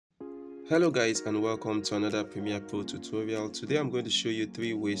Hello guys, and welcome to another Premiere Pro tutorial. Today I'm going to show you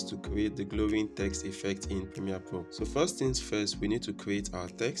 3 ways to create the glowing text effect in Premiere Pro. So first things first, we need to create our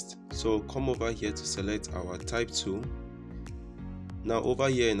text. So come over here to select our type tool. Now over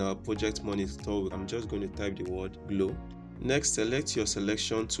here in our project monitor, I'm just going to type the word glow. Next, select your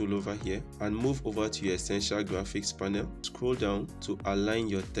selection tool over here and move over to your essential graphics panel. Scroll down to align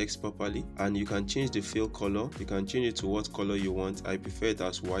your text properly, and you can change the fill color. You can change it to what color you want. I prefer it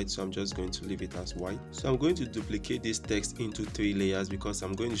as white, so I'm just going to leave it as white. So I'm going to duplicate this text into 3 layers because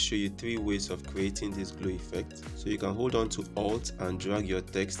I'm going to show you 3 ways of creating this glow effect. So you can hold on to Alt and drag your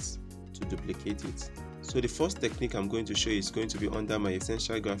text to duplicate it. So the first technique I'm going to show you is going to be under my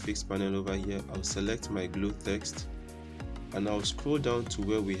essential graphics panel over here. I'll select my glow text, and I'll scroll down to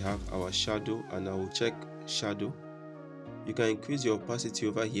where we have our shadow, and I will check shadow. You can increase your opacity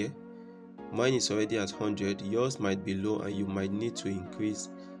over here. Mine is already at 100. Yours might be low and you might need to increase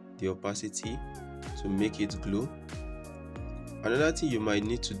the opacity to make it glow. Another thing you might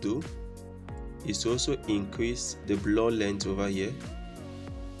need to do is to also increase the blur length over here.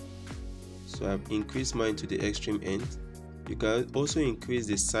 So I've increased mine to the extreme end. You can also increase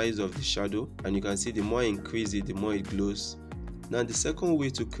the size of the shadow, and you can see the more I increase it, the more it glows. Now the second way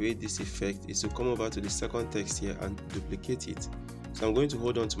to create this effect is to come over to the second text here and duplicate it. So I'm going to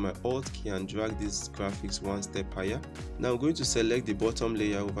hold on to my Alt key and drag this graphics one step higher. Now I'm going to select the bottom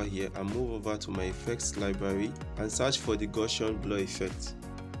layer over here and move over to my effects library and search for the Gaussian blur effect.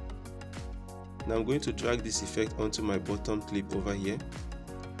 Now I'm going to drag this effect onto my bottom clip over here.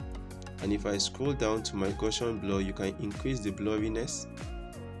 And if I scroll down to my Gaussian blur, you can increase the blurriness,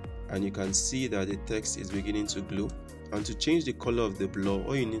 and you can see that the text is beginning to glow. And to change the color of the blur,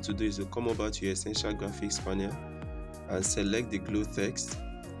 all you need to do is to come over to your essential graphics panel and select the glow text,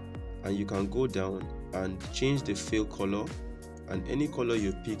 and you can go down and change the fill color, and any color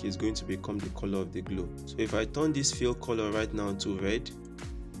you pick is going to become the color of the glow. So if I turn this fill color right now to red,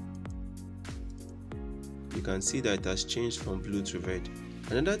 you can see that it has changed from blue to red.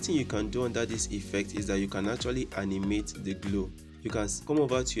 Another thing you can do under this effect is that you can actually animate the glow. You can come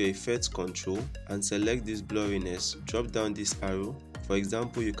over to your effects control and select this blurriness. Drop down this arrow. For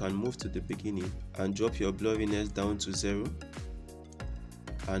example, you can move to the beginning and drop your blurriness down to 0,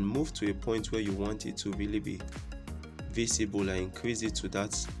 and move to a point where you want it to really be visible and increase it to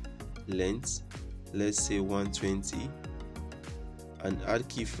that length, let's say 120, and add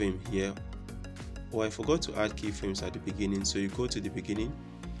keyframe here. Oh, I forgot to add keyframes at the beginning, so you go to the beginning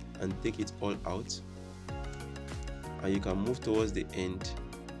and take it all out, and you can move towards the end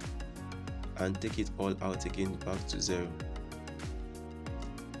and take it all out again back to 0.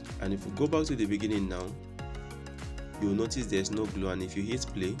 And if we go back to the beginning now, you'll notice there's no glow, and if you hit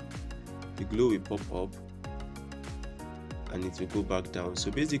play, the glow will pop up and it will go back down.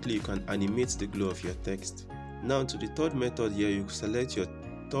 So basically you can animate the glow of your text. Now to the third method here, you select your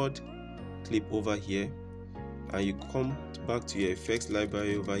third clip over here and you come back to your effects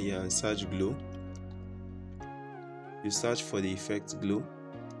library over here and search glow. You search for the effect glow.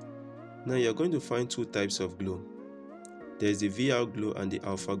 Now you're going to find 2 types of glow. There's the VR glow and the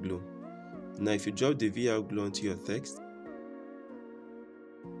alpha glow. Now if you drop the VR glow onto your text,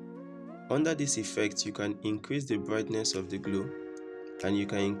 under this effect you can increase the brightness of the glow and you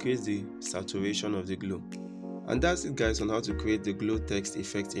can increase the saturation of the glow. And that's it guys on how to create the glow text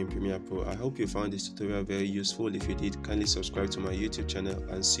effect in Premiere Pro. I hope you found this tutorial very useful. If you did, kindly subscribe to my YouTube channel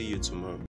and see you tomorrow.